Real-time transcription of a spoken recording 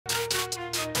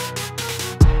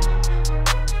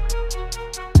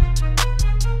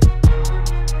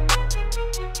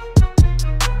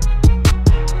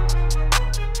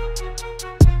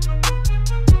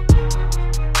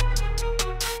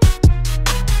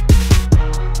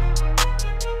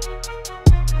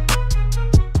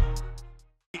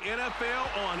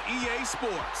EA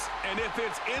Sports. And if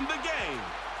it's in the game,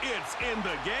 it's in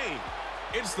the game.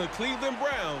 It's the Cleveland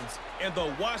Browns and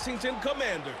the Washington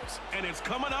Commanders. And it's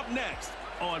coming up next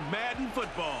on Madden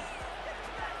Football.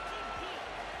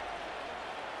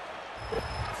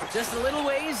 Just a little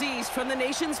ways east from the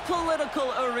nation's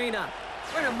political arena.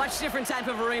 We're in a much different type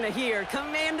of arena here.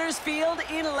 Commanders Field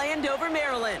in Landover,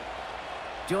 Maryland.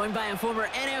 Joined by a former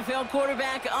NFL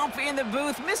quarterback up in the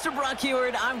booth, Mr. Brock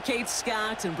Heward. I'm Kate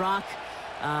Scott. And Brock,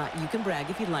 you can brag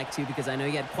if you'd like to, because I know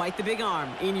you had quite the big arm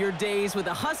in your days with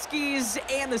the Huskies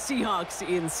and the Seahawks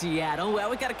in Seattle. Well,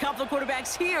 we've got a couple of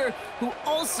quarterbacks here who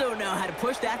also know how to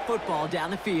push that football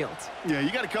down the field. Yeah,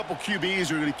 you got a couple QBs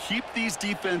who are going to keep these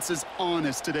defenses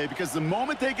honest today, because the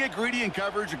moment they get greedy in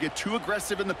coverage or get too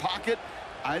aggressive in the pocket,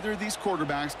 either of these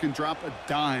quarterbacks can drop a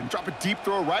dime, drop a deep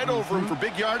throw right over him for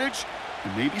big yardage,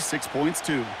 and maybe 6 points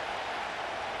too.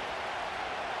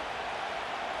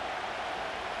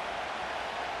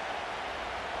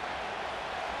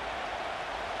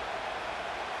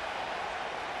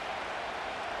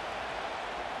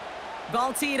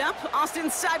 Ball teed up. Austin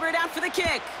Seibert out for the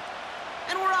kick.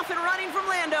 And we're off and running from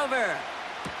Landover.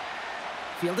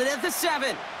 Fielded at the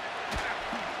 7.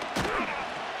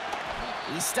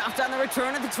 He's stopped on the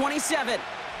return at the 27.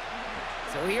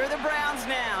 So here are the Browns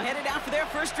now, headed out for their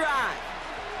first drive.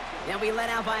 They'll be led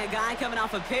out by a guy coming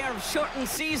off a pair of shortened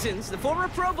seasons. The former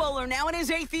Pro Bowler, now in his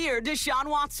 8th year, Deshaun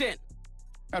Watson.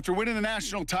 After winning the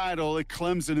national title at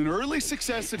Clemson and early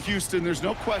success at Houston, there's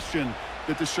no question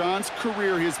that Deshaun's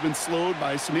career has been slowed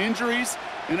by some injuries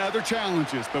and other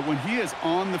challenges. But when he is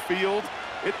on the field,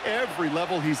 at every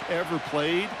level he's ever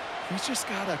played, he's just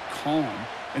got a calm.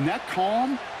 And that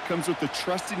calm comes with the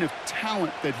trusting of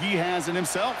talent that he has in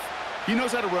himself. He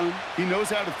knows how to run, he knows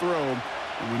how to throw,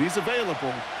 and when he's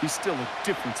available, he's still a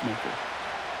difference maker.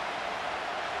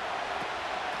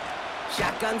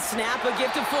 Shotgun snap, a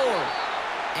gift to Ford.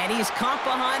 And he's caught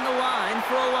behind the line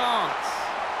for a loss.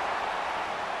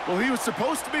 Well, he was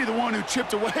supposed to be the one who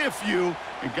chipped away a few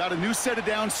and got a new set of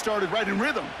downs started right in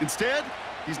rhythm. Instead,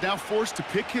 he's now forced to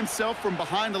pick himself from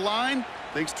behind the line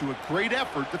thanks to a great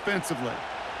effort defensively.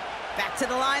 Back to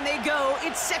the line they go.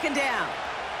 It's second down.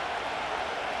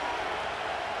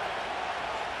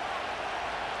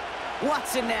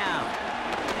 Watson now.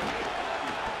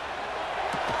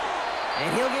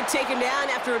 And he'll get taken down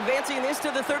after advancing this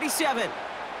to the 37.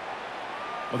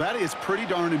 Well, that is pretty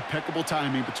darn impeccable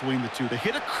timing between the two. They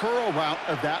hit a curl route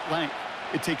of that length.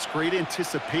 It takes great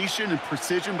anticipation and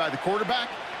precision by the quarterback,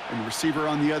 and the receiver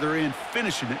on the other end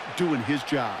finishing it, doing his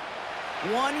job.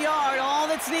 1 yard, all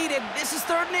that's needed. This is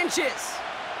 3rd and inches.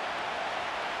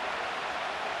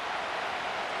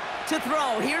 To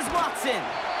throw, here's Watson.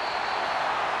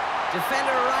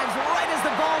 Defender arrives right as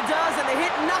the ball does, and the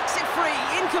hit knocks it free.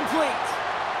 Incomplete.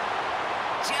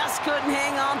 Just couldn't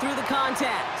hang on through the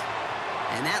contact.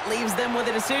 And that leaves them with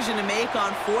a decision to make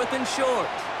on 4th and short.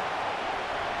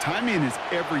 Timing is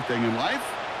everything in life,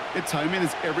 and timing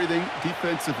is everything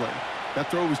defensively. That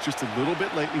throw was just a little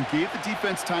bit late and gave the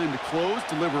defense time to close,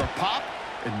 deliver a pop,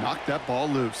 and knock that ball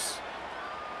loose.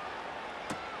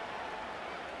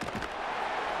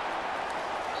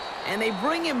 And they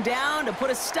bring him down to put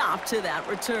a stop to that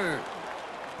return.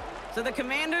 So the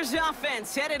Commanders'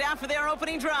 offense headed out for their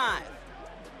opening drive.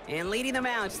 And leading them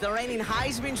out, the reigning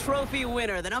Heisman Trophy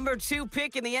winner, the number 2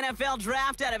 pick in the NFL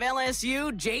draft out of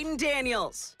LSU, Jaden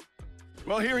Daniels.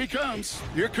 Well, here he comes.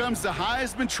 Here comes the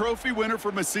Heisman Trophy winner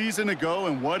from a season ago,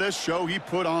 and what a show he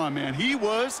put on, man. He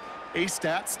was a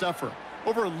stat stuffer.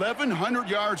 Over 1,100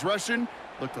 yards rushing.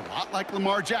 Looked a lot like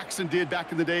Lamar Jackson did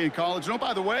back in the day in college. And oh,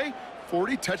 by the way,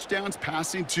 40 touchdowns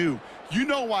passing too. You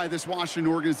know why this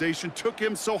Washington organization took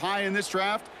him so high in this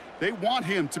draft? They want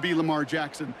him to be Lamar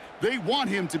Jackson. They want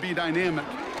him to be dynamic.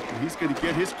 And he's going to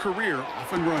get his career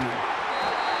off and running.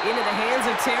 Into the hands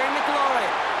of Terry McLaurin.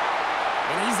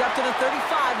 And he's up to the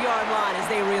 35-yard line as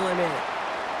they reel him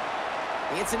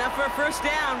in. It's enough for a first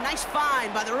down. Nice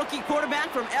find by the rookie quarterback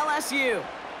from LSU.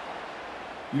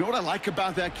 You know what I like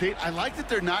about that, Kate? I like that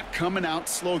they're not coming out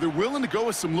slow. They're willing to go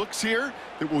with some looks here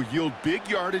that will yield big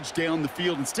yardage down the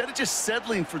field instead of just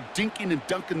settling for dinking and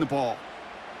dunking the ball.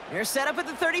 They're set up at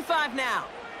the 35 now.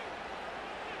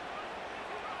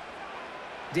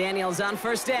 Daniels on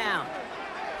first down.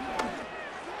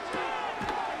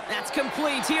 That's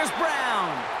complete. Here's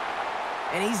Brown.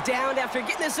 And he's downed after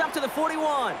getting this up to the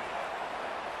 41.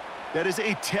 That is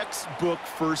a textbook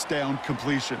first down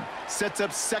completion. Sets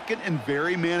up second and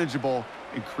very manageable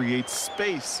and creates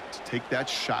space to take that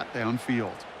shot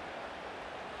downfield.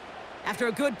 After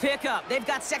a good pickup, they've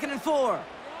got 2nd and 4.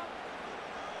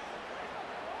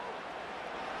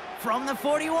 From the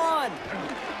 41.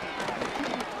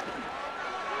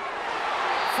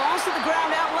 throws to the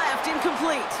ground out left,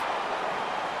 incomplete.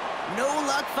 No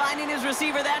luck finding his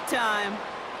receiver that time.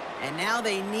 And now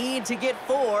they need to get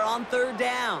 4 on 3rd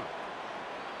down.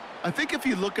 I think if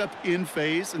you look up in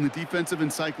phase in the defensive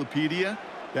encyclopedia,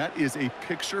 that is a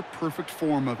picture-perfect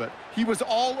form of it. He was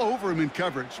all over him in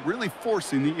coverage, really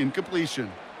forcing the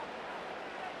incompletion.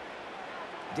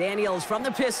 Daniels from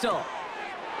the pistol.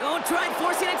 Oh, tried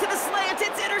forcing it to the slant.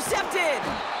 It's intercepted.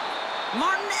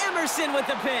 Martin Emerson with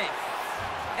the pick.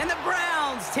 And the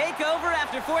Browns take over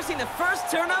after forcing the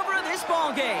first turnover of this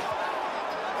ballgame.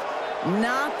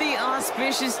 Not the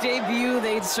auspicious debut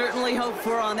they'd certainly hoped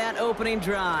for on that opening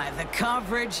drive. The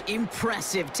coverage,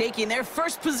 impressive, taking their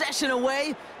first possession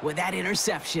away with that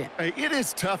interception. Hey, it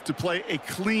is tough to play a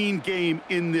clean game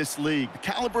in this league. The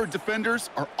caliber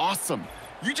defenders are awesome.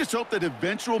 You just hope that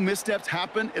eventual missteps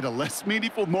happen at a less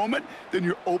meaningful moment than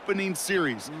your opening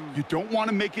series. You don't want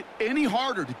to make it any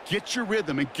harder to get your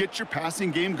rhythm and get your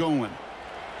passing game going.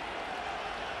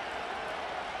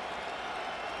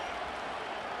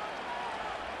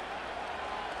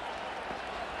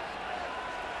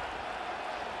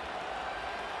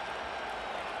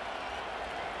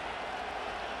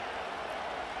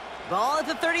 Ball at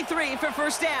the 33 for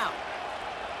first down.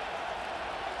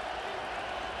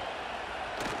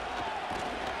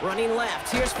 Running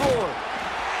left, here's Ford.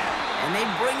 And they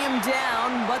bring him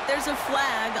down, but there's a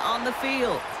flag on the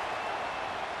field.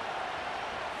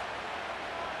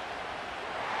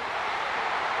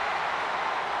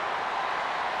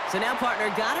 So now, partner,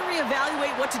 got to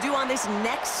reevaluate what to do on this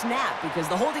next snap because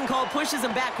the holding call pushes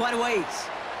him back quite a ways.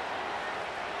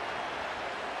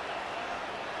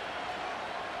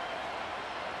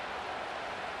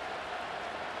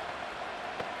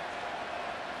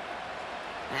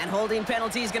 And holding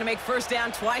penalty is going to make first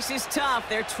down twice as tough.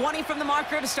 They're 20 from the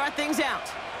marker to start things out.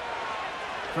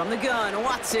 From the gun,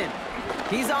 Watson.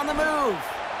 He's on the move.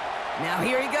 Now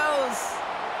here he goes.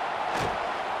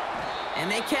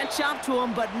 And they catch up to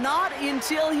him, but not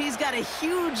until he's got a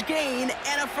huge gain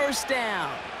and a first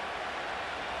down.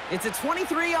 It's a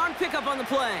 23-yard pickup on the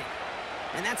play.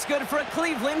 And that's good for a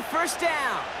Cleveland first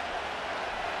down.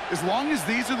 As long as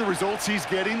these are the results he's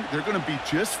getting, they're going to be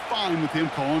just fine with him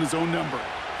calling his own number.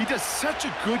 He does such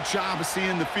a good job of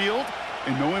seeing the field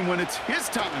and knowing when it's his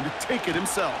time to take it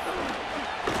himself.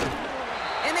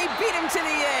 And they beat him to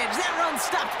the edge. That run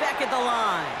stopped back at the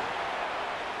line.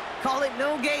 Call it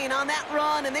no gain on that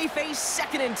run, and they face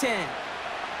 2nd and 10.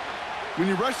 When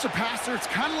you rush the passer, it's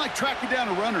kind of like tracking down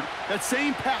a runner. That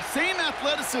same pass, same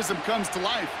athleticism comes to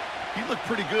life. He looked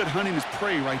pretty good hunting his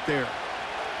prey right there.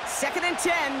 2nd and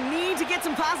 10, need to get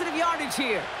some positive yardage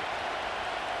here.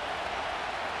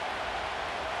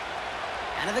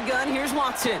 Out of the gun, here's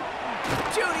Watson.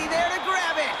 Judy there to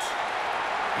grab it.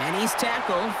 And he's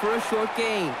tackled for a short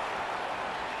gain.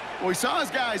 Well, he saw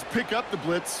his guys pick up the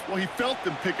blitz. Well, he felt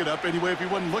them pick it up anyway if he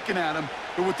wasn't looking at him.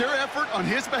 But with their effort on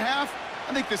his behalf,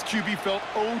 I think this QB felt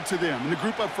owed to them and the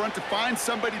group up front to find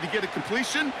somebody to get a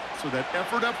completion so that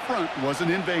effort up front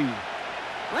wasn't in vain.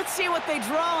 Let's see what they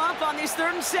draw up on this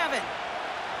 3rd and 7.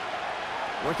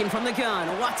 Working from the gun,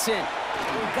 Watson.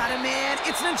 Got him in.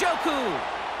 It's Njoku.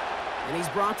 And he's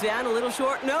brought down a little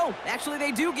short. No, actually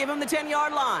they do give him the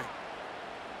 10-yard line.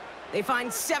 They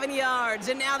find 7 yards,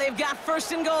 and now they've got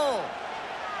 1st and goal.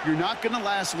 You're not going to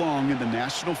last long in the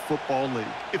National Football League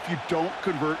if you don't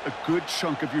convert a good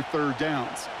chunk of your 3rd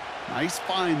downs. Nice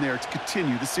find there to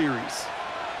continue the series.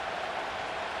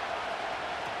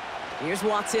 Here's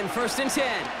Watson, 1st and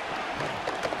 10.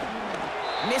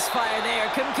 Misfire there,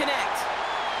 couldn't connect.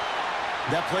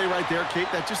 That play right there,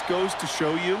 Kate, that just goes to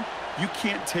show you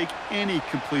can't take any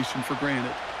completion for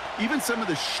granted. Even some of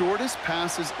the shortest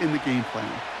passes in the game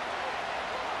plan.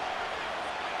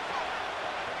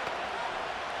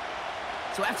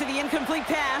 So after the incomplete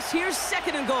pass, here's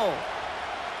 2nd and goal.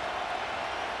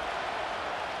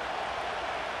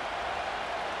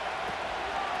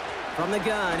 From the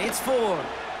gun, it's Ford.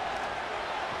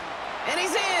 And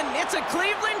he's in. It's a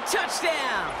Cleveland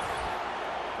touchdown.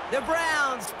 The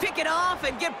Browns pick it off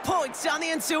and get points on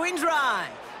the ensuing drive.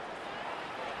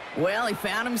 Well, he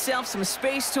found himself some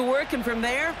space to work, and from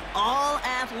there, all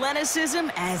athleticism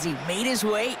as he made his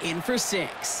way in for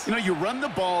 6. You know, you run the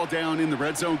ball down in the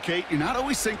red zone, Kate, you're not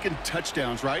always thinking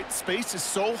touchdowns, right? Space is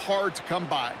so hard to come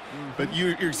by. But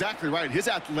you're exactly right. His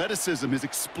athleticism, his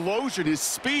explosion, his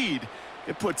speed,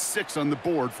 it puts 6 on the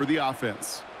board for the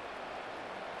offense.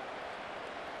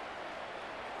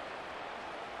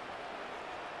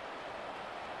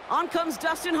 On comes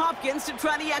Dustin Hopkins to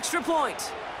try the extra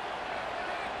point.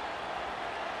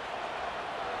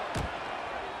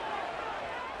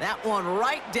 That one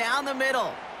right down the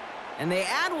middle. And they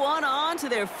add one on to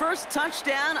their first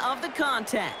touchdown of the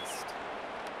contest.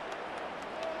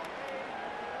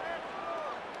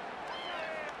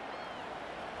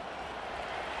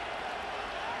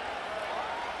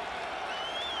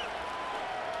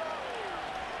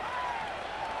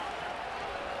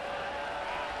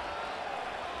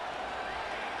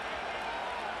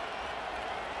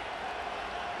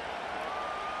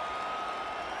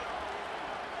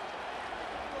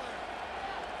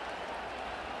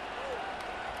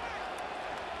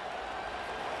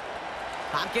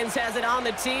 Hopkins has it on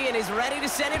the tee and is ready to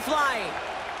send it flying.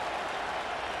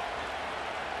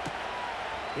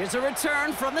 Here's a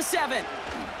return from the 7.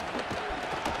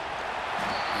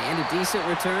 And a decent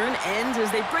return ends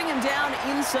as they bring him down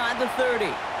inside the 30.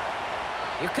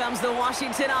 Here comes the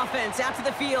Washington offense out to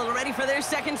the field, ready for their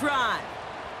second drive.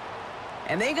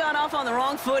 And they got off on the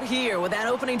wrong foot here with that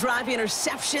opening drive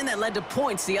interception that led to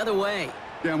points the other way.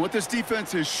 Yeah, and what this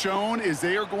defense has shown is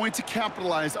they are going to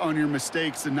capitalize on your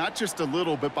mistakes, and not just a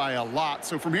little, but by a lot.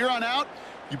 So from here on out,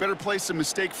 you better play some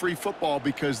mistake-free football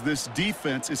because this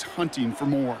defense is hunting for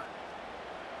more.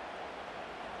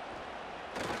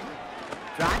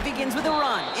 Drive begins with a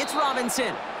run. It's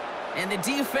Robinson. And the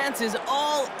defense is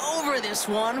all over this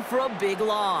one for a big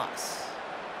loss.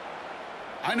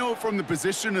 I know from the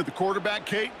position of the quarterback,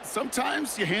 Kate,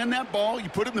 sometimes you hand that ball, you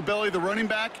put it in the belly of the running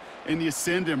back, and you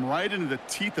send him right into the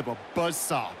teeth of a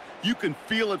buzzsaw. You can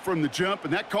feel it from the jump,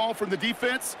 and that call from the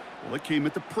defense, well, it came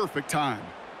at the perfect time.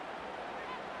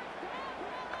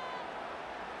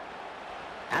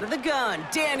 Out of the gun,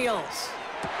 Daniels.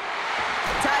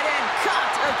 Tight end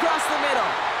cut across the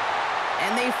middle.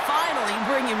 And they finally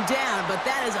bring him down, but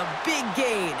that is a big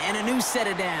gain and a new set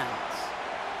of downs.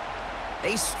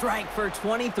 They strike for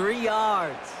 23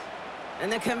 yards.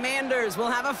 And the Commanders will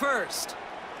have a first.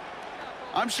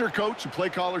 I'm sure coach and play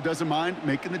caller doesn't mind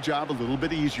making the job a little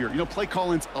bit easier. You know, play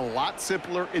calling's a lot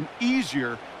simpler and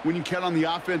easier when you count on the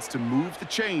offense to move the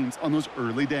chains on those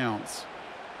early downs.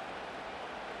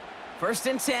 1st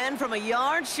and 10 from a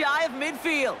yard shy of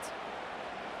midfield.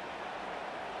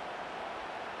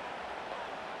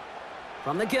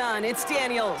 From the gun, it's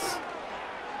Daniels.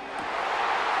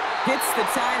 Hits the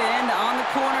tight end on the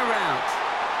corner route.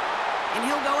 And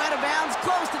he'll go out of bounds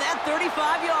close to that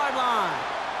 35-yard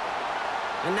line.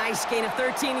 A nice gain of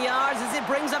 13 yards as it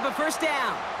brings up a first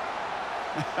down.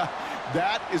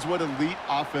 That is what elite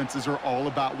offenses are all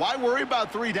about. Why worry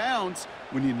about 3 downs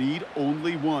when you need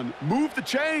only 1? Move the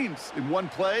chains in one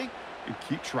play and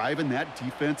keep driving that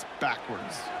defense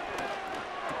backwards.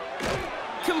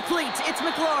 Complete. It's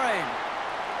McLaurin.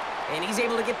 And he's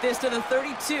able to get this to the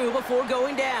 32 before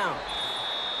going down.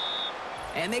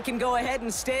 And they can go ahead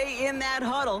and stay in that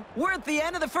huddle. We're at the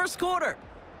end of the first quarter.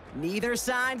 Neither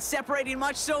side separating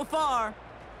much so far.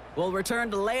 We'll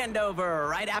return to Landover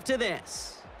right after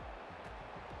this.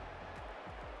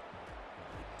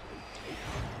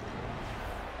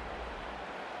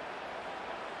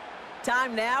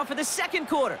 Time now for the second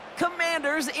quarter.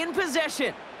 Commanders in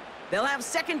possession. They'll have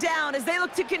second down as they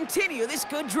look to continue this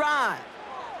good drive.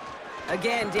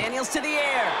 Again, Daniels to the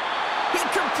air. He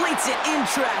completes it in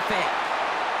traffic.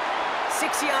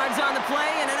 6 yards on the play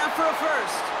and enough for a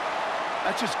first.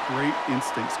 That's just great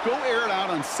instincts. Go air it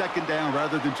out on second down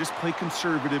rather than just play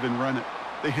conservative and run it.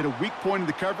 They hit a weak point in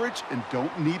the coverage and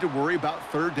don't need to worry about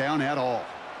 3rd down at all.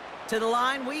 To the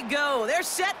line we go. They're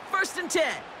set, 1st and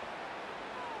 10.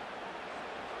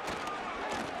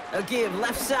 A give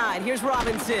left side. Here's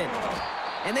Robinson.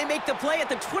 And they make the play at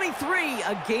the 23,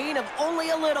 a gain of only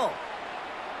a little.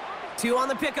 2 on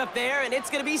the pickup there, and it's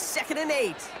going to be 2nd and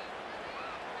 8.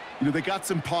 You know, they got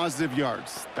some positive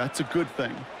yards. That's a good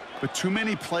thing. But too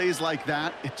many plays like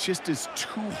that, it just is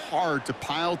too hard to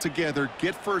pile together,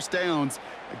 get first downs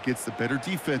against the better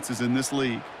defenses in this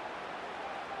league.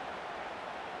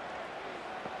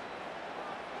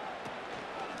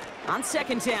 On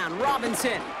second down,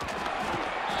 Robinson.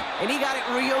 And he got it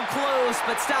real close,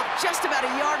 but stopped just about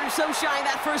a yard or so shy of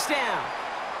that first down.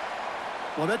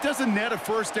 Well, that doesn't net a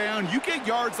first down. You get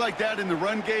yards like that in the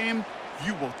run game,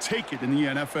 you will take it in the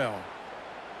NFL.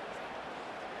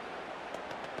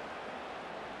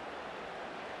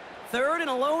 Third and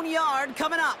a lone yard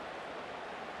coming up.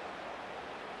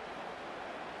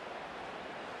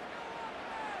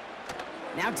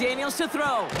 Now Daniels to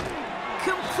throw.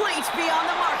 Complete beyond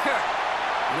the marker.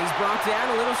 And he's brought down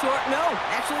a little short. No,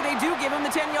 actually they do give him the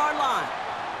 10-yard line.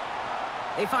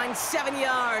 They find 7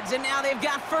 yards, and now they've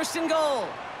got 1st and goal.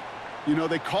 You know,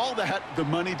 they call that the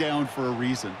money down for a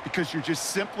reason, because you're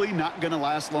just simply not going to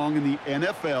last long in the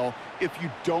NFL if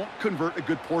you don't convert a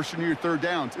good portion of your 3rd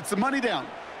downs. It's the money down,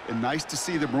 and nice to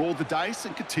see them roll the dice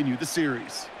and continue the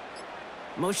series.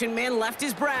 Motion man left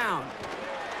is Brown.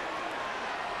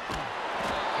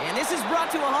 And this is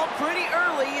brought to a halt pretty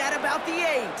early at about the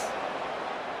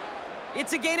 8.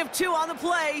 It's a gain of 2 on the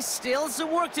play. Still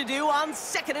some work to do on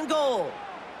 2nd and goal.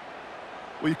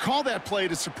 Well, you call that play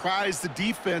to surprise the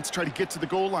defense, try to get to the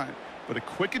goal line. But a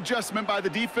quick adjustment by the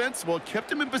defense, well, it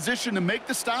kept him in position to make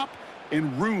the stop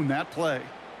and ruin that play.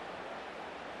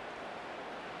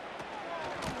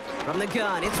 From the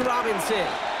gun, it's Robinson.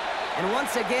 And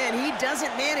once again, he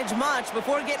doesn't manage much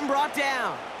before getting brought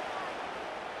down.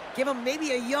 Give him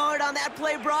maybe a yard on that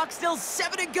play, Brock. Still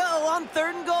 7 to go on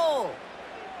 3rd and goal.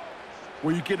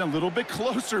 Well, you get a little bit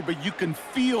closer, but you can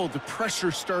feel the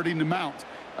pressure starting to mount.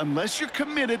 Unless you're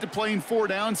committed to playing 4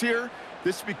 downs here,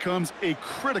 this becomes a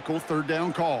critical 3rd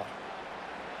down call.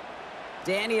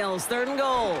 Daniels, 3rd and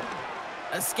goal.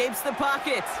 Escapes the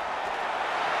pocket.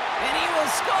 And he will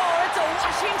score. It's a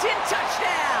Washington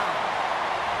touchdown.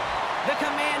 The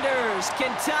Commanders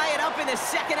can tie it up in the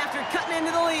 2nd after cutting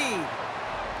into the lead.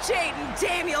 Jaden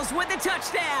Daniels with the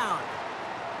touchdown.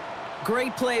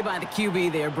 Great play by the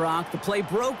QB there, Brock. The play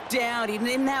broke down. He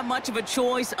didn't have much of a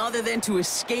choice other than to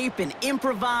escape and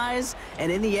improvise.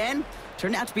 And in the end,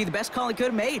 turned out to be the best call he could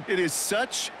have made. It is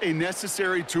such a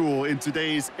necessary tool in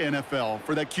today's NFL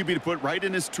for that QB to put right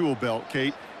in his tool belt,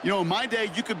 Kate. You know, in my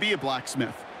day, you could be a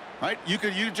blacksmith, right? You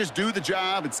could just do the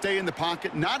job and stay in the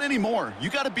pocket. Not anymore. You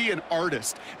got to be an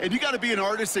artist. And you got to be an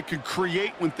artist that can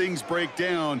create when things break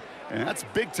down. And that's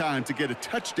big time to get a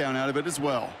touchdown out of it as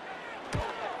well.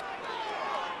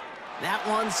 That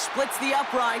one splits the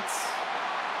uprights.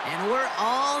 And we're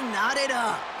all knotted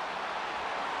up.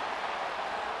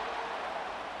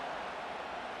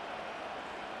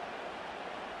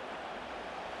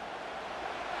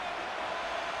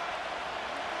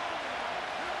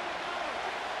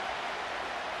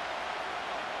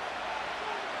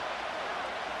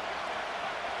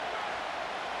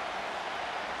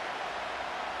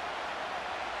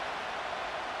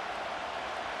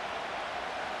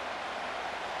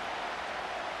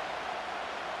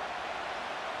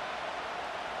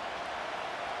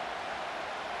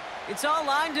 It's all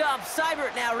lined up.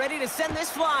 Seibert now ready to send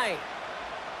this flight.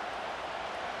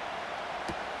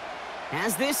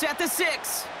 Has this at the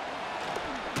 6.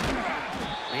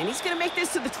 And he's going to make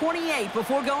this to the 28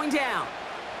 before going down.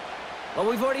 Well,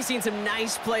 we've already seen some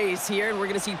nice plays here, and we're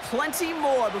going to see plenty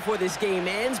more before this game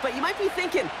ends. But you might be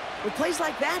thinking, with plays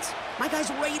like that, my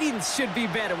guys' ratings should be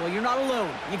better. Well, you're not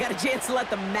alone. You got a chance to let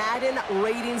the Madden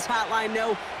ratings hotline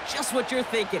know just what you're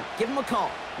thinking. Give them a call,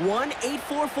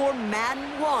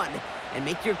 1-844-MADDEN-1, and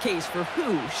make your case for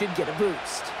who should get a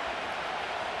boost.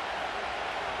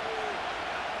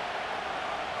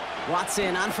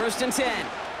 Watson on 1st and 10.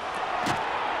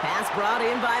 Pass brought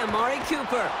in by Amari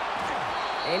Cooper.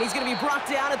 And he's going to be brought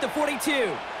down at the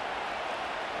 42.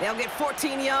 They'll get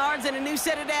 14 yards and a new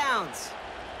set of downs.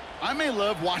 I may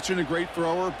love watching a great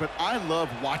thrower, but I love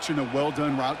watching a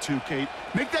well-done route too, Kate.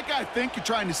 Make that guy think you're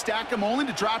trying to stack him only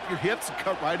to drop your hips and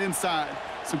cut right inside.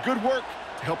 Some good work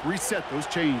to help reset those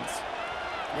chains.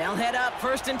 They'll head up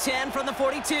 1st and 10 from the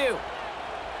 42.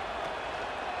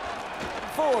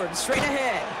 Ford straight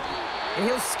ahead. And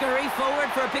he'll scurry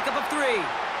forward for a pickup of 3.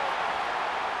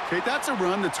 Kate, that's a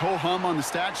run that's ho-hum on the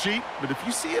stat sheet, but if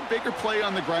you see a bigger play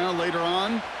on the ground later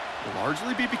on, it'll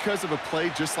largely be because of a play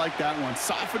just like that one,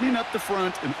 softening up the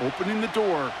front and opening the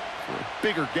door for a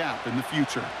bigger gap in the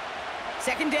future.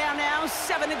 2nd down now,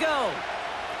 7 to go.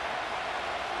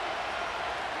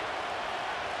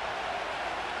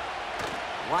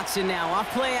 Watson now off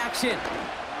play action.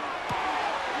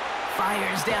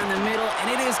 Fires down the middle, and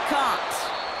it is caught.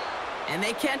 And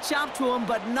they catch up to him,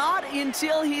 but not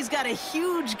until he's got a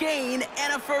huge gain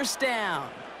and a 1st down.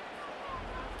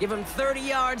 Give him 30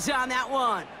 yards on that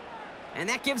one. And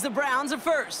that gives the Browns a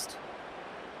 1st.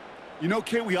 You know,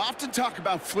 Kate, we often talk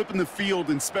about flipping the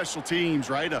field in special teams,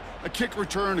 right? A kick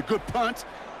return, a good punt.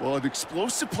 Well, an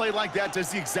explosive play like that does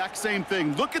the exact same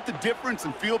thing. Look at the difference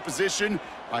in field position.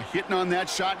 By hitting on that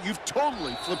shot, you've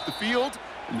totally flipped the field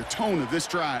and the tone of this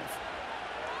drive.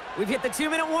 We've hit the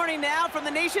 2-minute warning now from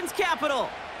the nation's capital.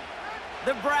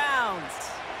 The Browns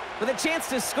with a chance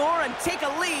to score and take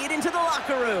a lead into the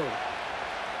locker room.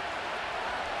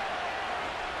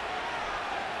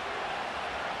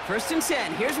 First and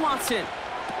 10, here's Watson.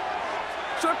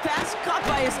 Short pass caught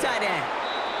by his tight end.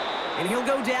 And he'll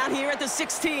go down here at the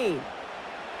 16.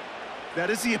 That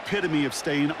is the epitome of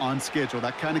staying on schedule.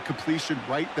 That kind of completion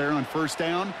right there on 1st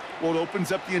down. Well, it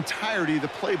opens up the entirety of the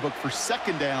playbook for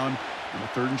 2nd down. And the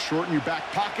 3rd and short in your back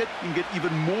pocket, you can get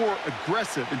even more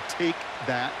aggressive and take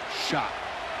that shot.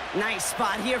 Nice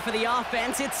spot here for the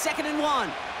offense. It's 2nd and 1.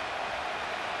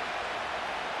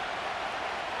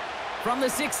 From the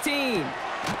 16.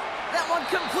 That one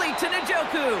complete to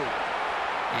Njoku.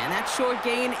 And that short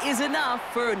gain is enough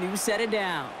for a new set of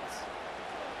downs.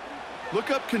 Look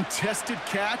up contested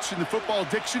catch in the football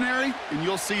dictionary, and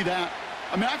you'll see that.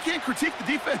 I mean, I can't critique the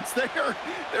defense there.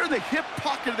 They're in the hip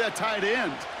pocket of that tight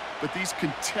end. But these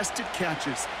contested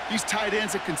catches, these tight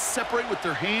ends that can separate with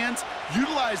their hands,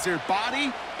 utilize their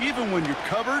body, even when you're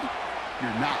covered,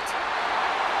 you're not.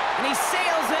 And he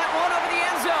sails that one over the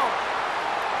end zone.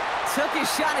 Took his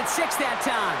shot at 6 that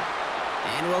time.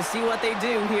 And we'll see what they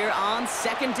do here on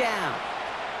 2nd down.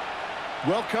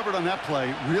 Well covered on that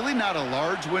play. Really not a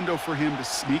large window for him to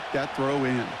sneak that throw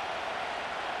in.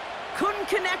 Couldn't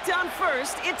connect on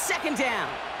 1st. It's 2nd down.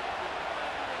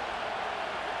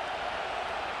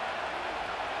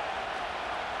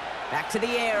 Back to the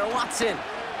air, Watson.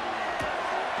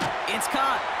 It's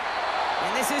caught.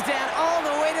 And this is down all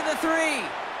the way to the 3.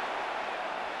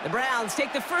 The Browns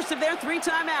take the first of their 3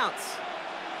 timeouts.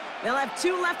 They'll have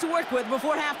 2 left to work with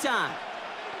before halftime.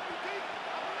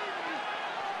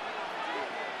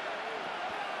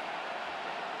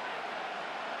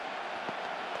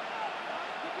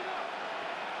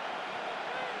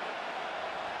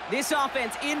 This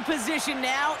offense in position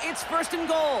now. It's 1st and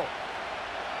goal.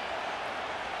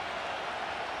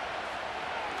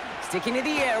 Sticking to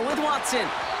the air with Watson.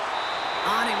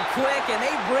 On him quick, and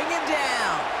they bring him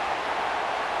down.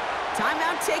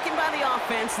 Timeout taken by the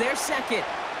offense, their 2nd.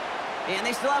 And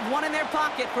they still have 1 in their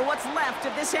pocket for what's left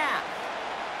of this half.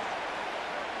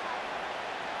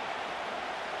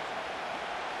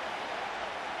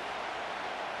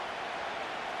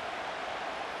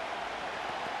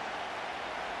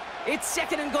 It's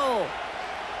 2nd and goal.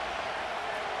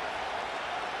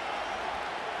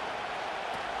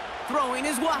 Throwing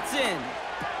is Watson.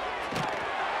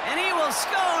 And he will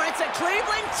score. It's a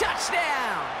Cleveland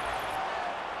touchdown.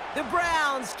 The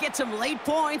Browns get some late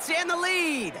points and the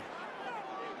lead.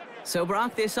 So,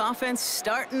 Brock, this offense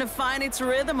starting to find its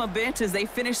rhythm a bit as they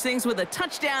finish things with a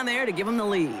touchdown there to give them the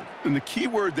lead. And the key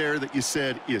word there that you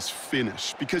said is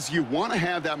finish, because you want to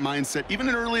have that mindset, even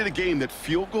in early in the game, that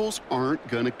field goals aren't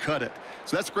going to cut it.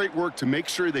 So that's great work to make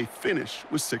sure they finish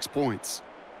with 6 points.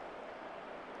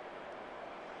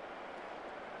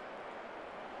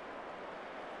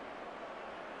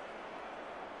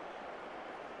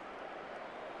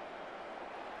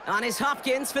 On is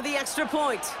Hopkins for the extra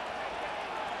point.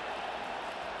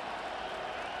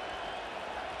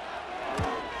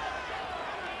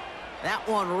 That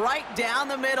one right down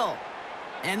the middle.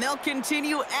 And they'll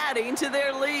continue adding to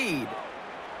their lead.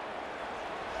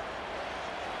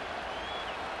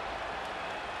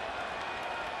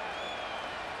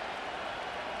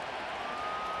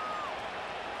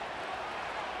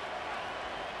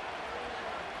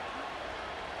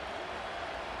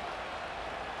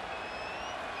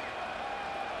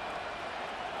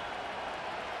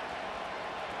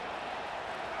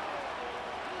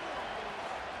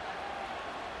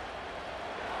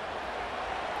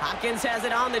 Hopkins has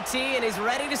it on the tee and is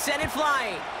ready to send it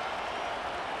flying.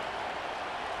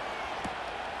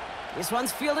 This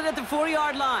one's fielded at the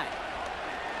 40-yard line.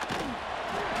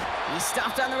 He's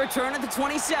stopped on the return at the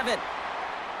 27.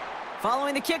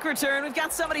 Following the kick return, we've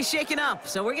got somebody shaken up,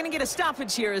 so we're going to get a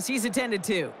stoppage here as he's attended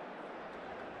to.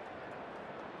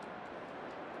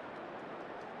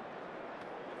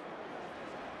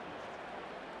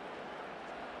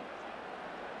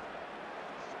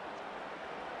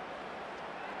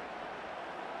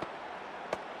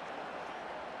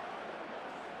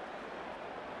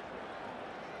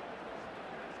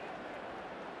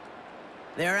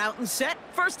 They're out and set,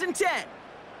 1st and 10.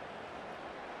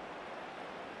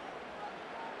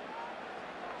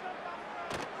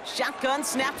 Shotgun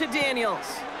snap to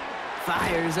Daniels.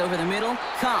 Fires over the middle,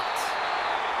 caught.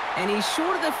 And he's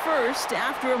short of the 1st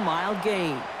after a mild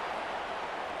gain.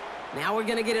 Now we're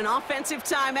going to get an offensive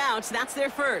timeout. That's their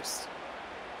 1st.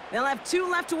 They'll have 2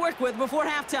 left to work with before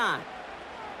halftime.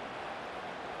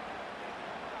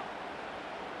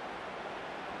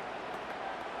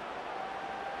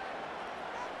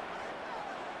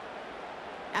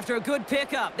 After a good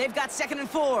pickup, they've got 2nd and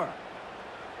 4.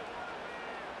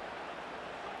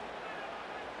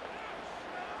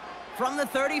 From the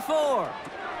 34.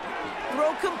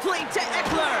 Throw complete to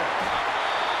Eckler.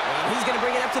 And he's going to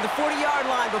bring it up to the 40-yard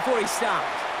line before he stopped.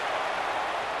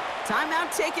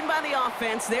 Timeout taken by the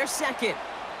offense, their 2nd.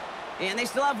 And they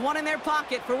still have 1 in their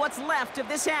pocket for what's left of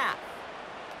this half.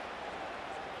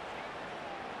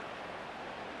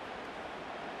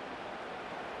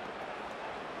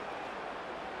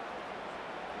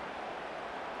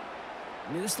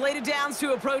 New slate of downs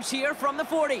to approach here from the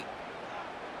 40.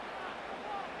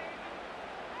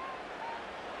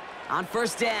 On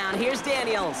first down, here's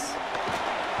Daniels.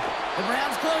 The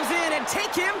Browns close in and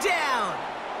take him down.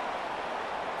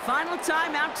 Final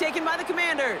timeout taken by the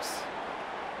Commanders.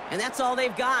 And that's all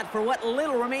they've got for what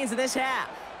little remains of this half.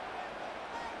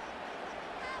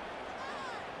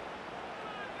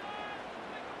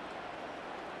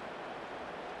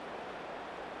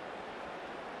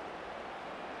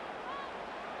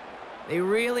 They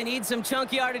really need some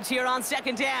chunk yardage here on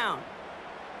second down.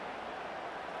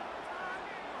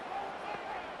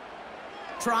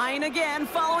 Trying again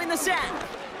following the sack.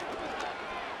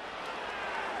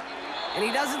 And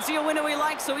he doesn't see a window he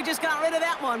likes, so he just got rid of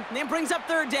that one. And then brings up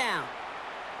third down.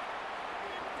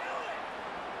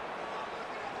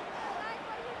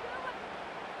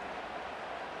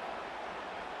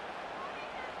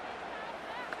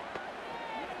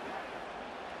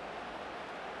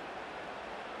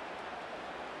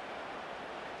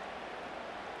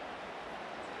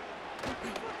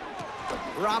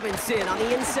 Robinson on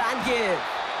the inside give.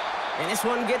 And this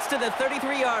one gets to the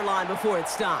 33-yard line before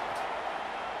it's stopped.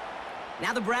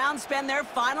 Now the Browns spend their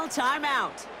final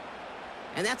timeout.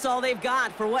 And that's all they've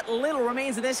got for what little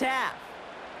remains of this half.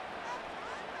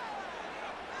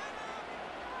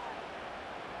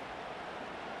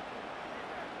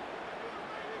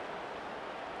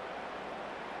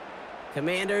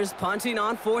 Commanders punting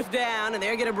on fourth down, and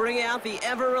they're going to bring out the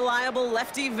ever-reliable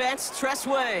lefty Vance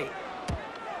Tressway.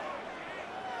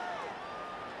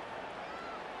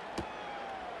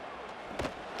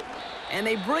 And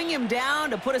they bring him down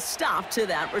to put a stop to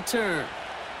that return.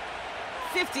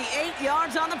 58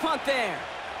 yards on the punt there.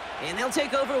 And they'll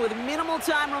take over with minimal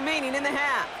time remaining in the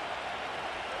half.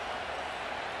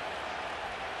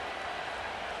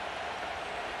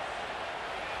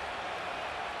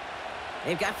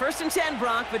 They've got first and 10,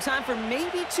 Brock, but time for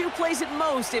maybe 2 plays at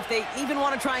most if they even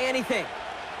want to try anything.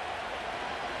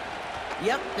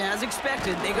 Yep, as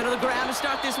expected, they go to the ground to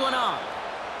start this one off.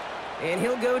 And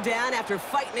he'll go down after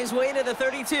fighting his way to the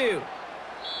 32.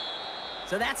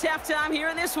 So that's halftime here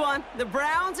in this one. The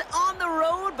Browns on the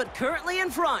road, but currently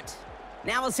in front.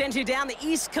 Now we'll send you down the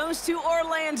East Coast to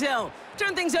Orlando.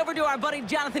 Turn things over to our buddy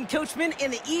Jonathan Coachman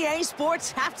in the EA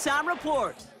Sports Halftime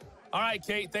Report. All right,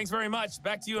 Kate, thanks very much.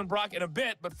 Back to you and Brock in a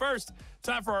bit. But first,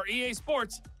 time for our EA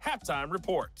Sports Halftime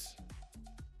Report.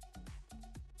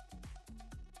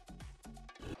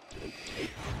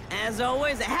 As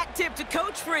always, a hat tip to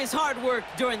Coach for his hard work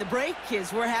during the break,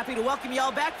 as we're happy to welcome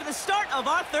y'all back for the start of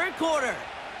our third quarter.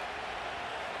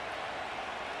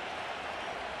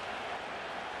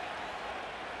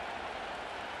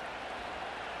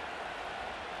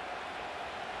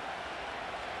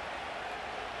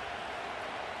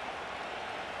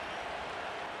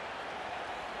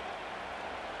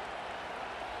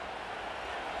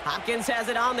 Hopkins has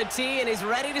it on the tee and is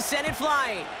ready to send it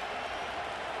flying.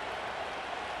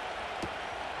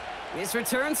 This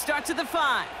return starts at the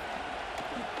 5.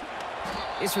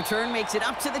 This return makes it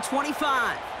up to the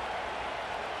 25.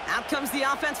 Out comes the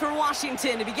offense for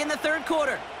Washington to begin the third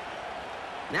quarter.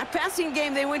 That passing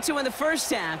game they went to in the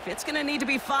first half, it's going to need to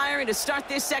be firing to start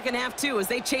this second half too as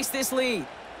they chase this lead.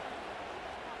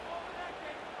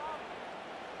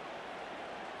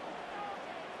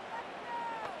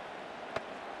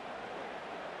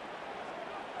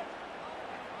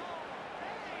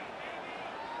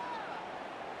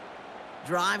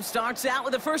 Drive starts out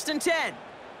with a first and 10.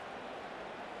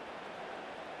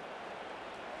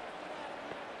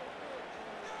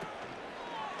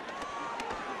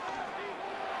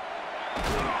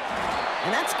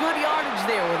 And that's good yardage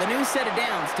there with a new set of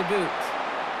downs to boot.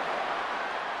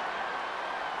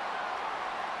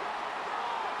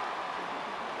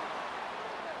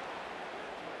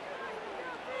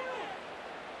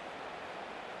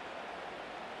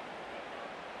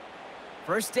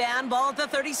 First down, ball at the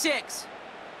 36.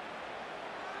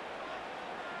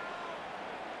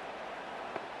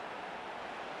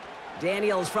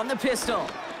 Daniels from the pistol.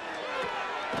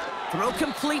 Throw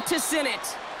complete to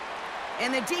Sinnott.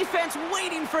 And the defense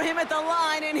waiting for him at the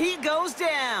line, and he goes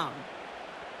down.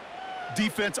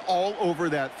 Defense all over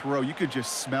that throw. You could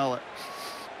just smell it.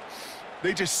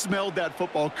 They just smelled that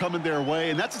football coming their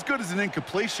way, and that's as good as an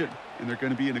incompletion. And they're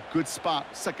going to be in a good spot.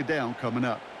 Second down coming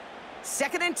up.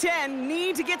 Second and 10.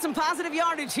 Need to get some positive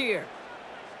yardage here.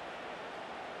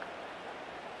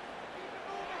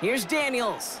 Here's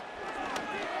Daniels.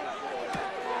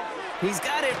 He's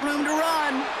got it, room to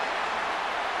run.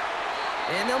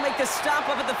 And they'll make the stop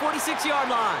up at the 46-yard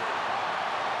line.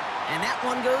 And that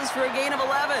one goes for a gain of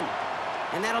 11.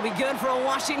 And that'll be good for a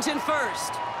Washington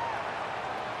first.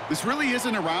 This really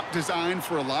isn't a route designed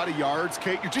for a lot of yards,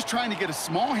 Kate. You're just trying to get a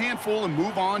small handful and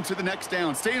move on to the next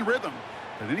down. Stay in rhythm.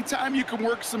 But anytime you can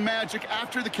work some magic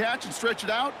after the catch and stretch it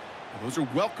out, well, those are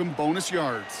welcome bonus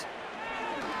yards.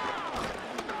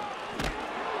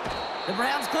 The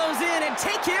Browns close in and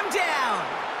take him down.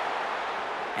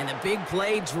 And the big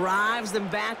play drives them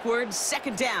backwards.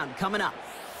 Second down coming up.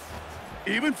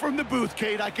 Even from the booth,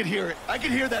 Kate, I could hear it. I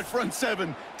could hear that front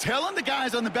seven telling the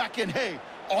guys on the back end, hey,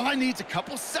 all I need is a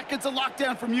couple seconds of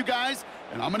lockdown from you guys,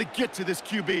 and I'm going to get to this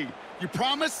QB. You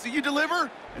promise that you deliver?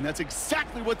 And that's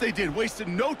exactly what they did, wasted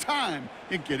no time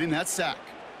in getting that sack.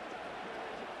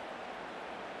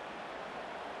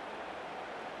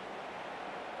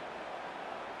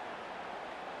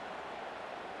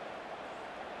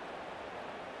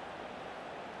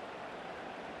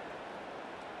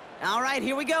 All right,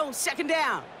 here we go. Second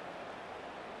down.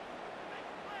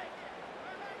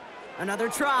 Another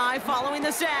try following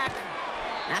the sack.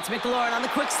 That's McLaurin on the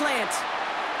quick slant.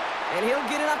 And he'll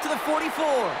get it up to the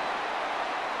 44.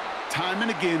 Time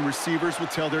and again, receivers will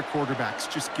tell their quarterbacks,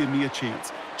 just give me a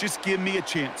chance. Just give me a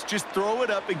chance. Just throw it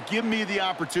up and give me the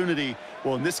opportunity.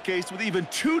 Well, in this case, with even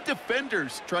two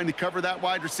defenders trying to cover that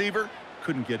wide receiver,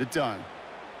 couldn't get it done.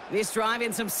 This drive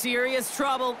in some serious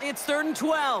trouble. It's 3rd and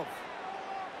 12.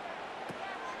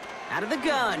 Out of the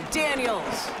gun,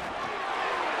 Daniels.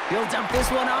 He'll dump this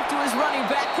one off to his running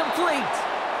back, complete.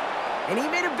 And he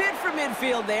made a bid for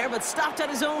midfield there, but stopped on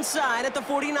his own side at the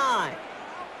 49.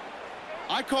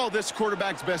 I call this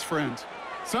quarterback's best friend.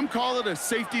 Some call it a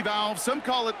safety valve, some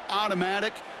call it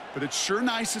automatic, but it's sure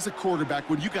nice as a quarterback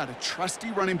when you got a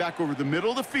trusty running back over the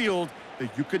middle of the field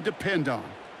that you can depend on.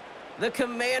 The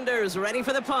Commanders ready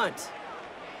for the punt.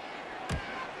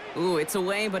 Ooh, it's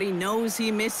away, but he knows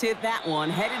he mishit that one.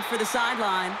 Headed for the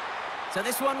sideline. So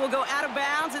this one will go out of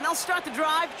bounds, and they'll start the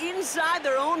drive inside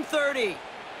their own 30.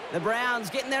 The Browns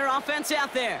getting their offense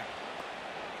out there.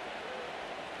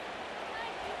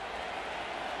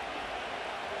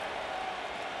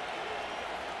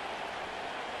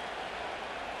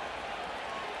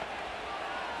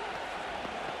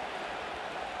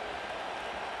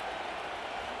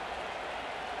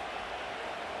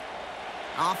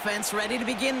 Offense ready to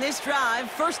begin this drive.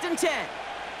 1st and 10.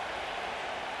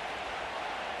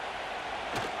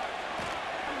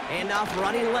 Handoff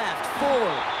running left.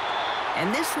 Forward.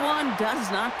 And this one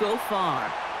does not go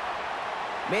far.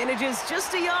 Manages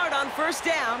just a yard on 1st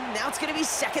down. Now it's going to be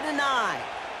 2nd and 9.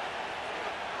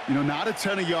 You know, not a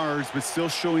ton of yards, but still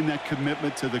showing that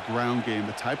commitment to the ground game.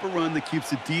 The type of run that keeps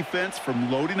the defense from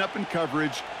loading up in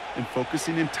coverage and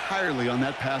focusing entirely on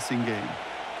that passing game.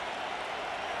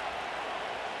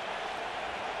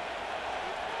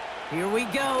 Here we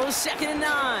go, 2nd and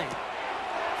 9.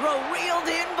 Throw reeled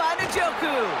in by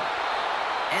Njoku.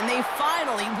 And they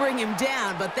finally bring him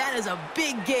down, but that is a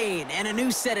big gain and a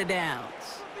new set of downs.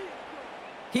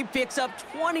 He picks up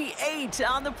 28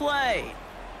 on the play.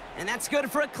 And that's good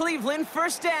for a Cleveland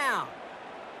 1st down.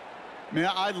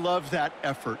 Man, I love that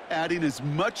effort, adding as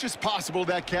much as possible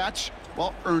to that catch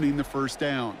while earning the 1st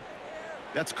down.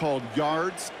 That's called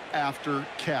yards after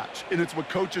catch, and it's what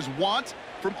coaches want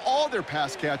from all their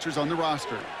pass catchers on the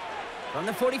roster. From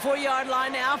the 44-yard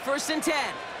line now, 1st and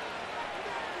 10.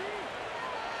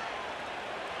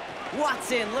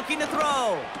 Watson looking to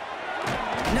throw.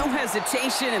 No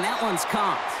hesitation, and that one's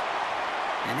caught.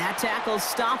 And that tackle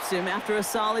stops him after a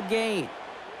solid gain.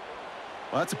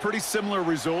 Well, that's a pretty similar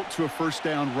result to a 1st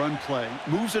down run play.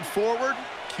 Moves it forward,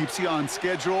 keeps you on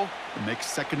schedule, and makes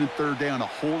 2nd and 3rd down a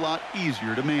whole lot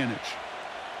easier to manage.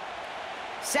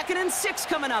 2nd and 6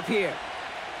 coming up here.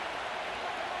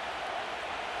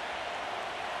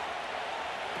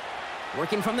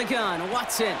 Working from the gun,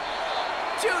 Watson.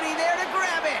 Judy there to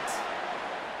grab it.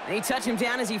 And he touched him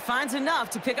down as he finds enough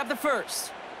to pick up the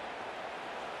 1st.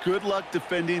 Good luck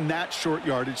defending that short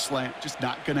yardage slant. Just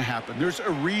not going to happen. There's a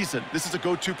reason. This is a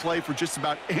go-to play for just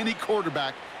about any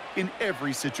quarterback in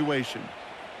every situation.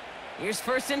 Here's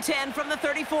 1st and 10 from the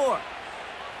 34.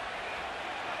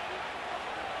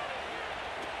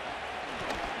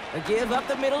 A give up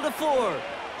the middle to Ford.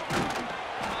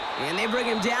 And they bring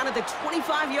him down at the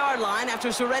 25-yard line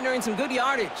after surrendering some good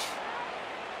yardage.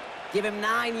 Give him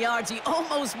 9 yards. He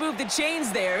almost moved the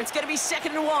chains there. It's going to be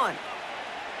 2nd and 1.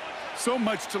 So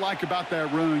much to like about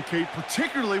that run, Kate,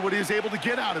 particularly what he was able to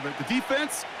get out of it. The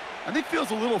defense, I think,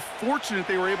 feels a little fortunate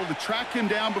they were able to track him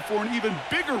down before an even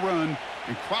bigger run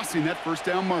and crossing that 1st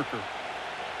down marker.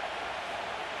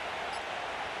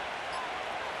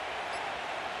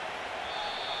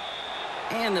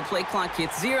 And the play clock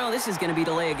hits 0. This is going to be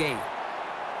delay a game.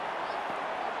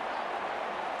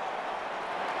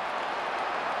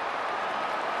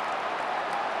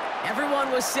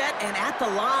 Everyone was set and at the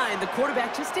line. The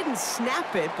quarterback just didn't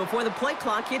snap it before the play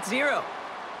clock hit 0.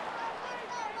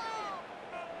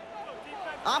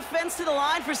 Offense to the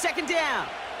line for second down.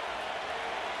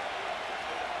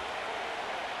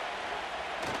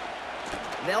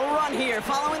 They'll run here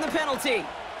following the penalty.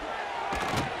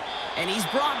 And he's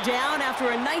brought down after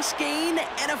a nice gain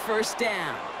and a first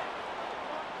down.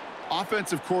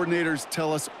 Offensive coordinators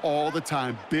tell us all the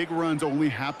time, big runs only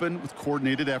happen with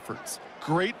coordinated efforts.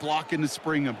 Great blocking to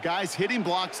spring them. Guys hitting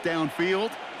blocks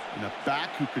downfield, and a back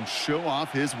who can show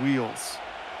off his wheels.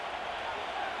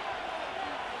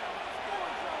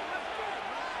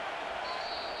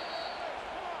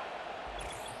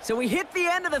 So we hit the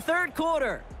end of the third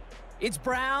quarter. It's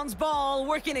Browns ball,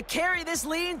 working to carry this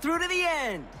lead through to the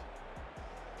end.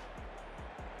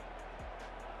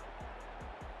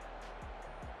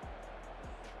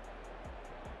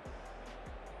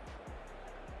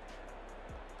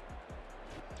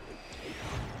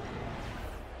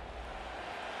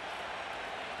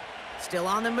 Still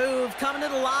on the move, coming to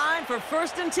the line for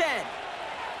 1st and 10.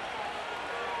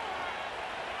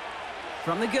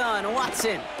 From the gun,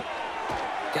 Watson.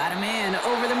 Got him in,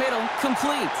 over the middle,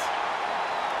 complete.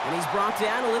 And he's brought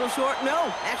down a little short.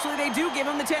 No, actually they do give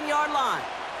him the 10-yard line.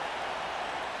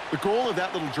 The goal of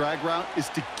that little drag route is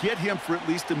to get him for at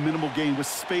least a minimal gain with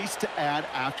space to add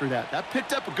after that. That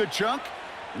picked up a good chunk,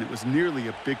 and it was nearly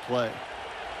a big play.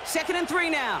 2nd and 3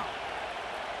 now.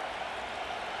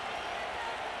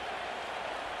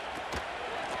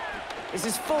 This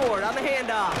is Ford on the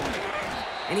handoff.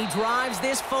 And he drives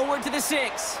this forward to the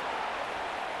 6.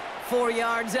 4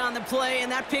 yards on the play,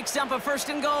 and that picks up a 1st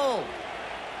and goal.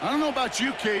 I don't know about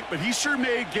you, Kate, but he sure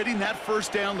made getting that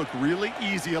first down look really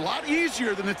easy. A lot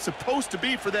easier than it's supposed to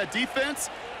be for that defense,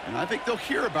 and I think they'll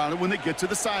hear about it when they get to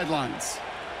the sidelines.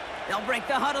 They'll break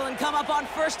the huddle and come up on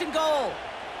 1st and goal.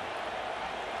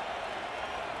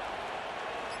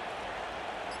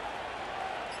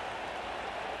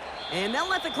 And they'll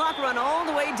let the clock run all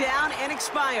the way down and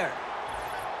expire.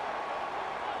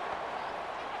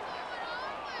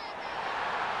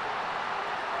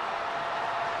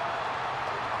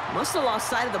 Must have lost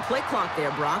sight of the play clock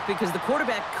there, Brock, because the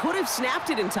quarterback could have snapped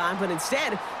it in time, but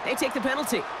instead, they take the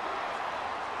penalty.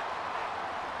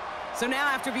 So now,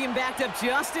 after being backed up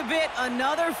just a bit,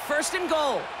 another 1st and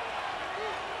goal.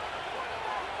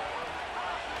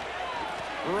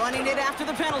 Running it after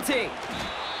the penalty.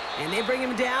 And they bring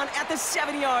him down at the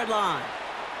 7-yard line.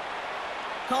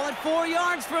 Call it 4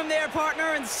 yards from there,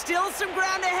 partner, and still some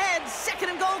ground ahead. 2nd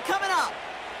and goal coming up.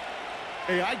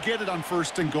 Hey, I get it on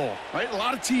 1st and goal, right? A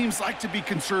lot of teams like to be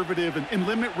conservative and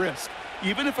limit risk.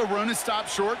 Even if a run is stopped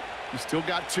short, you still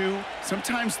got 2,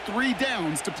 sometimes 3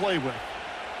 downs to play with.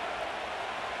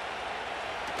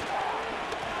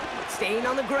 Staying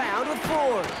on the ground with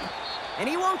Ford. And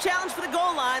he won't challenge for the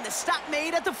goal line. The stop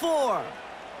made at the 4.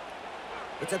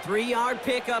 It's a 3-yard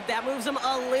pickup. That moves them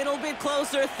a little bit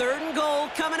closer. 3rd and goal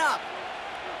coming up.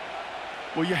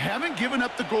 Well, you haven't given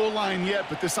up the goal line yet,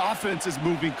 but this offense is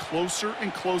moving closer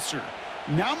and closer.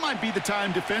 Now might be the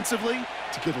time defensively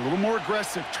to get a little more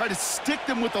aggressive, try to stick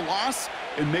them with the loss,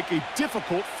 and make a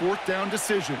difficult 4th down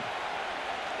decision.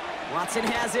 Watson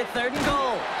has it, 3rd and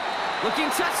goal.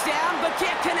 Looking touchdown, but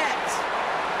can't connect.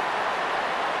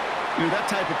 You know, that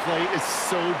type of play is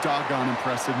so doggone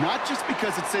impressive, not just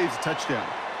because it saves a touchdown.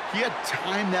 He had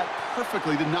timed that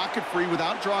perfectly to knock it free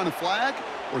without drawing a flag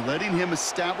or letting him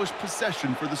establish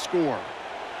possession for the score.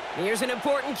 Here's an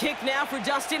important kick now for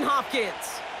Dustin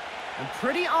Hopkins. A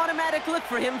pretty automatic look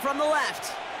for him from the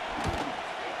left.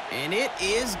 And it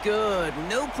is good.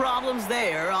 No problems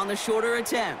there on the shorter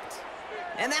attempt.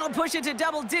 And that'll push it to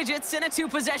double digits in a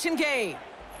 2-possession game.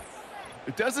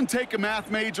 It doesn't take a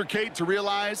math major, Kate, to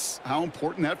realize how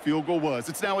important that field goal was.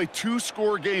 It's now a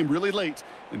 2-score game really late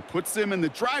and puts them in the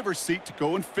driver's seat to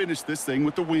go and finish this thing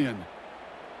with the win.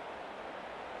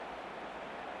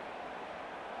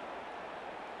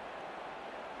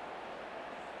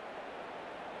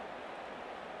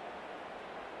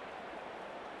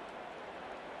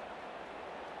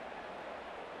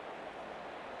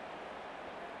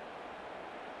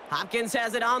 Hopkins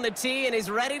has it on the tee and is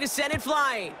ready to send it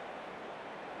flying.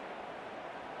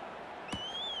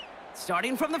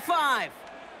 Starting from the 5.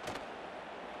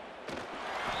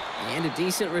 And a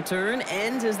decent return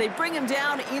ends as they bring him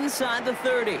down inside the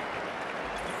 30.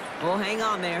 Well, hang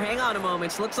on there. Hang on a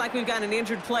moment. Looks like we've got an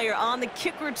injured player on the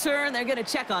kick return. They're going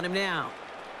to check on him now.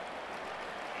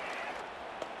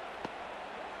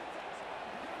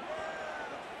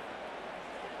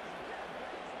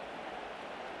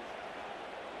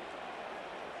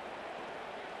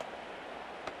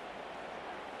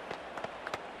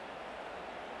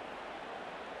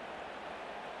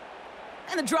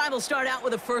 And the drive will start out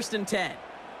with a 1st and 10.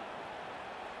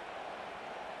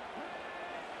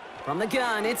 From the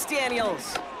gun, it's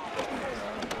Daniels.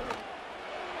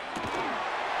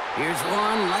 Here's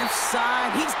one, left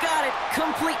side. He's got it.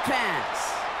 Complete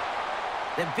pass.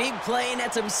 The big play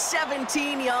nets him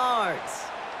 17 yards.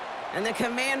 And the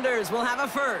Commanders will have a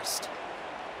first.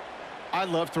 I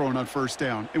love throwing on first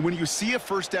down. And when you see a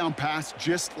first down pass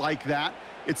just like that,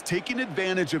 it's taking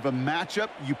advantage of a matchup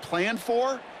you planned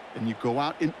for, and you go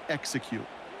out and execute.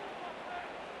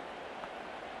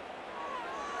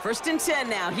 1st and 10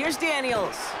 now. Here's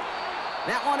Daniels.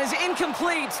 That one is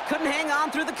incomplete. Couldn't hang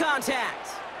on through the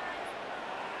contact.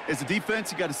 As a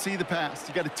defense, you got to see the pass.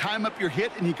 You got to time up your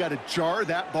hit, and you got to jar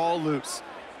that ball loose.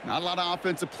 Not a lot of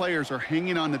offensive players are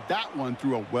hanging on to that one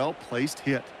through a well-placed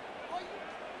hit.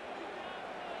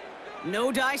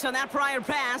 No dice on that prior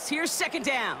pass. Here's 2nd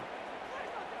down.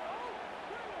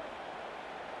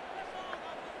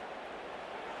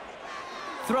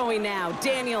 Throwing now,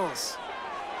 Daniels.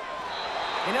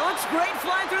 And it looks great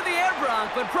flying through the air,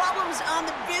 Brock, but problems on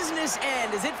the business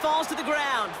end as it falls to the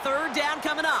ground. 3rd down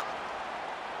coming up.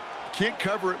 Can't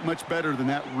cover it much better than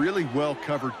that. Really well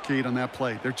covered, Kate, on that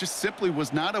play. There just simply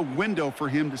was not a window for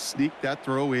him to sneak that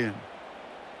throw in.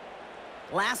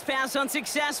 Last pass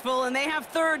unsuccessful, and they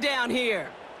have 3rd down here.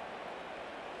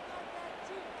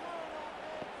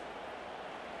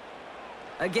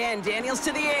 Again, Daniels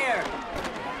to the air.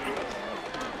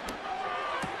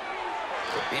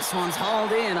 This one's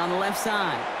hauled in on the left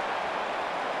side.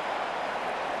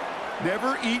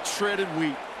 Never eat shredded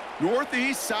wheat. North,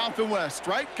 east, south, and west,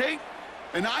 right, Kate?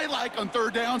 And I like on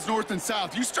 3rd downs, north and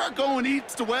south. You start going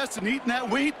east to west and eating that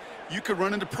wheat, you could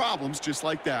run into problems just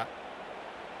like that.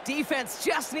 Defense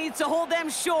just needs to hold them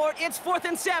short. It's 4th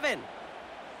and 7.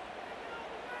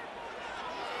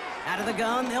 Out of the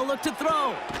gun, they'll look to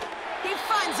throw. He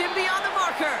finds him beyond the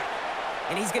marker.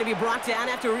 And he's going to be brought down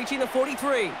after reaching the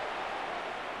 43.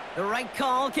 The right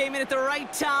call came in at the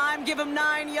right time. Give him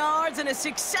 9 yards and a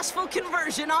successful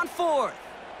conversion on 4th.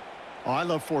 Oh, I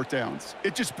love 4th downs.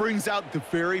 It just brings out the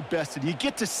very best, and you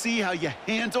get to see how you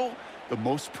handle the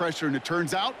most pressure, and it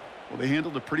turns out, well, they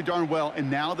handled it pretty darn well, and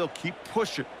now they'll keep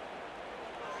pushing.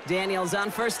 Daniels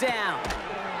on 1st down.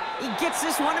 He gets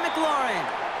this one to McLaurin.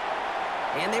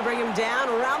 And they bring him down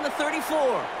around the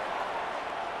 34.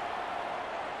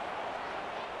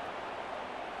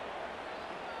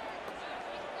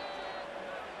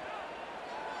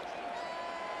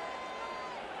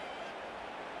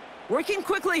 Working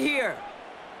quickly here.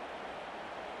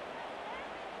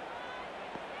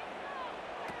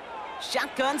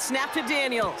 Shotgun snap to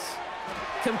Daniels.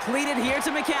 Completed here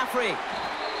to McCaffrey.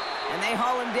 And they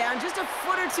haul him down just a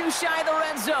foot or two shy of the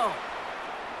red zone.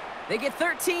 They get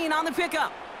 13 on the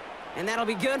pickup. And that'll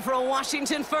be good for a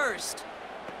Washington first.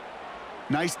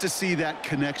 Nice to see that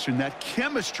connection, that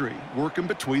chemistry working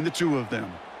between the two of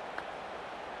them.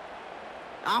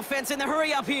 Offense in the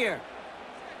hurry up here.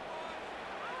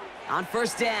 On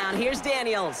 1st down, here's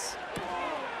Daniels.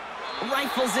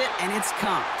 Rifles it, and it's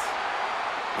caught.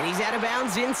 And he's out of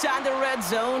bounds inside the red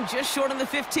zone, just short of the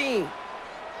 15.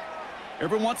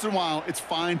 Every once in a while, it's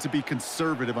fine to be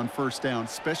conservative on 1st down,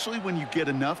 especially when you get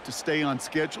enough to stay on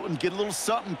schedule and get a little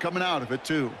something coming out of it,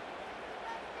 too.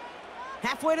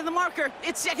 Halfway to the marker,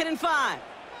 it's 2nd and 5.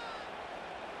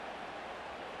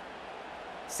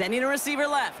 Sending a receiver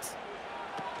left.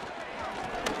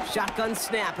 Shotgun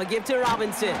snap, a give to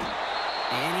Robinson.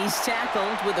 And he's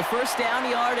tackled with the 1st down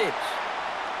yardage.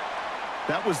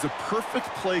 That was the perfect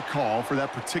play call for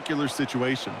that particular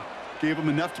situation. Gave him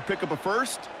enough to pick up a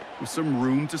first with some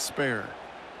room to spare.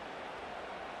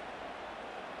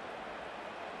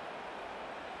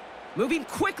 Moving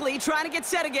quickly, trying to get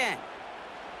set again.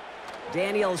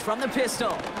 Daniels from the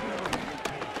pistol.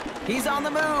 He's on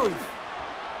the move.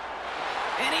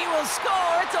 And he will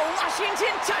score. It's a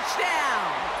Washington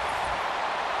touchdown.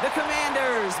 The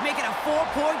Commanders make it a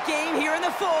 4-point game here in the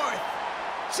 4th.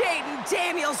 Jaden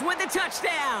Daniels with the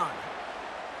touchdown.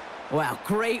 Wow,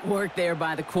 great work there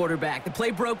by the quarterback. The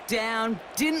play broke down,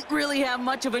 didn't really have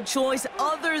much of a choice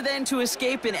other than to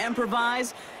escape and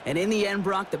improvise. And in the end,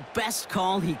 Brock, the best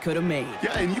call he could have made.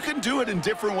 Yeah, and you can do it in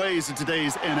different ways in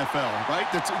today's NFL, right?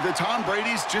 The Tom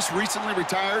Brady's just recently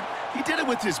retired. He did it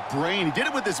with his brain. He did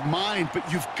it with his mind,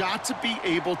 but you've got to be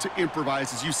able to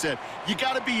improvise, as you said. You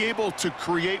got to be able to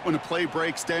create when a play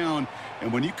breaks down.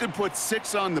 And when you can put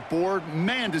 6 on the board,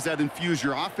 man, does that infuse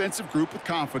your offensive group with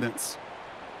confidence.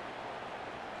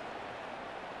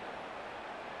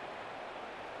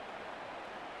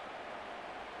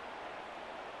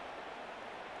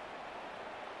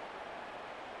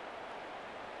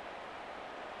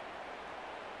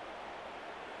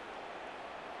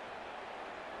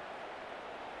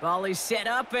 Volley set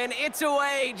up, and it's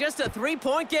away. Just a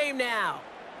 3-point game now.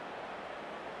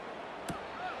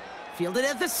 Fielded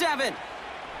at the 7.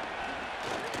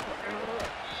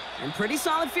 And pretty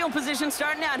solid field position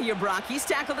starting out here, Brock. He's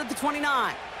tackled at the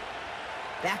 29.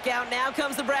 Back out now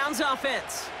comes the Browns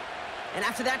offense. And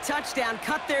after that touchdown,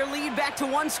 cut their lead back to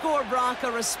 1 score, Brock.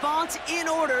 A response in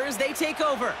order as they take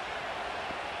over.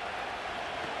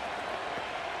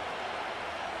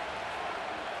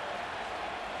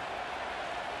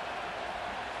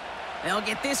 They'll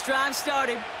get this drive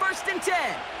started. 1st and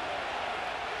 10.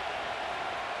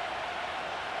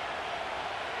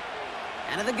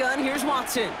 Out of the gun, here's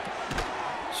Watson.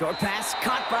 Short pass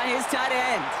caught by his tight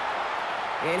end.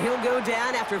 And he'll go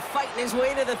down after fighting his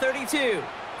way to the 32.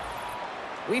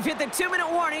 We've hit the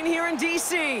 2-minute warning here in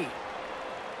D.C.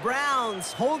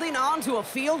 Browns holding on to a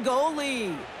field goal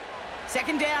lead.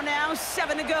 2nd down now,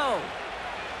 7 to go.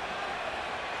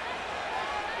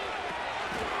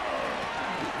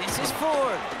 This is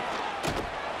Ford.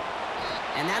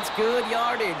 And that's good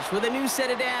yardage with a new set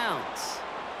of downs.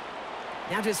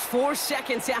 Now just 4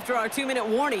 seconds after our 2-minute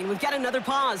warning, we've got another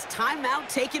pause. Timeout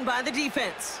taken by the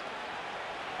defense.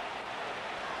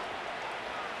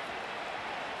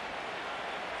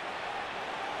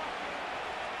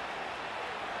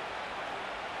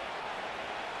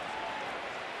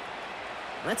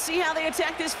 Let's see how they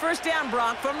attack this 1st down,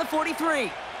 Brock, from the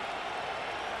 43.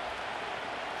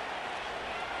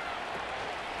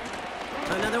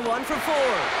 Another one for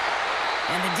Ford.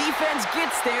 And the defense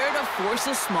gets there to force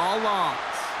a small loss.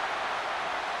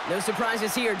 No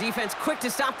surprises here. Defense quick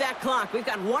to stop that clock. We've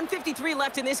got 1:53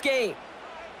 left in this game.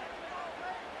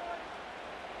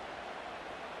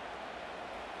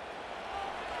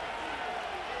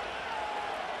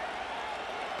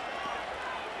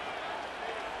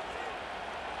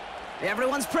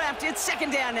 Everyone's prepped. It's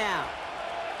 2nd down now.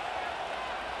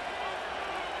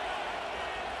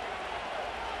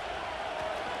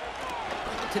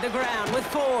 To the ground with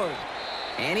Ford.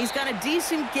 And he's got a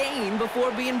decent gain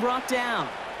before being brought down.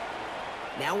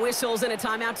 Now whistles and a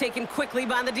timeout taken quickly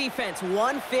by the defense.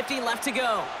 1:50 left to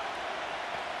go.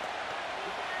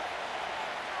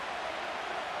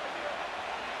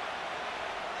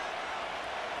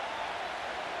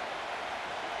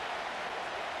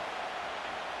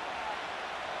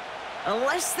 A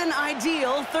less than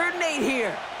ideal 3rd and 8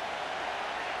 here.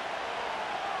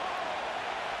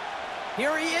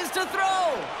 Here he is to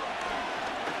throw.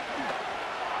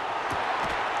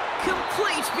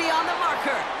 Complete beyond the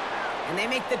marker. And they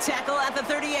make the tackle at the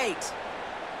 38.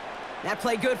 That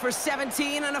play good for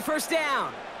 17 and a 1st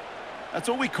down. That's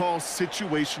what we call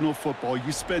situational football.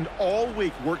 You spend all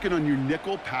week working on your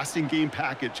nickel passing game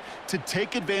package to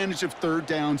take advantage of 3rd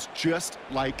downs just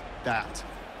like that.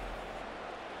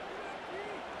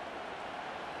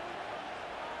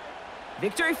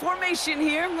 Victory formation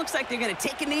here. Looks like they're going to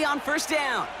take a knee on 1st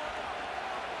down.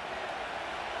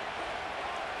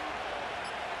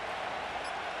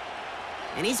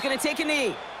 And he's going to take a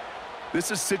knee.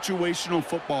 This is situational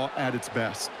football at its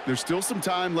best. There's still some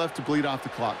time left to bleed off the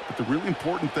clock, but the really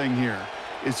important thing here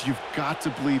is you've got to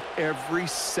bleed every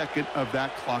second of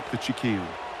that clock that you can.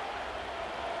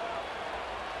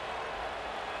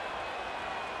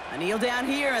 A kneel down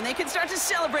here, and they can start to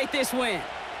celebrate this win.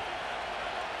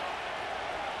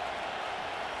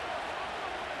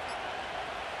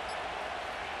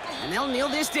 And they'll kneel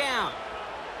this down.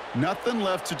 Nothing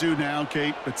left to do now,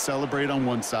 Kate, but celebrate on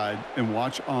one side and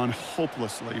watch on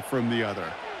hopelessly from the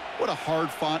other. What a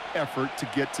hard-fought effort to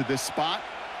get to this spot,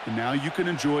 and now you can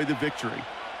enjoy the victory.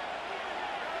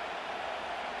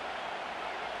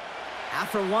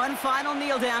 After one final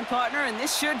kneel down, partner, and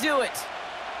this should do it.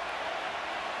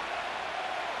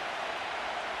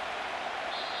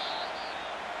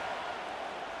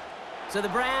 So the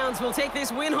Browns will take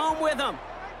this win home with them.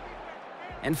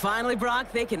 And finally,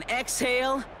 Brock, they can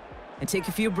exhale and take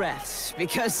a few breaths,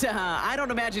 because I don't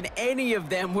imagine any of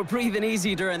them were breathing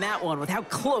easy during that one with how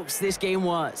close this game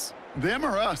was. Them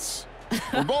or us?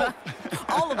 We're both.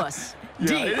 All of us.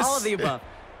 Yeah, all of the above.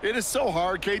 It is so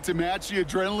hard, Kate, to match the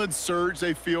adrenaline surge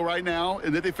they feel right now,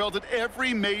 and that they felt at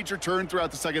every major turn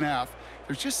throughout the 2nd half.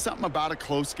 There's just something about a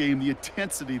close game, the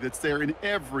intensity that's there in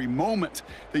every moment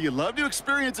that you love to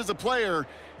experience as a player,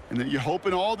 and that you hope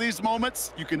in all these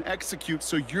moments you can execute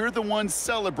so you're the one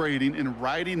celebrating and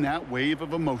riding that wave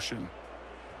of emotion.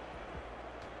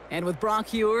 And with Brock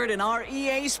Heward and our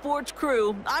EA Sports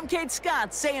crew, I'm Kate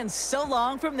Scott saying so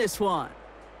long from this one.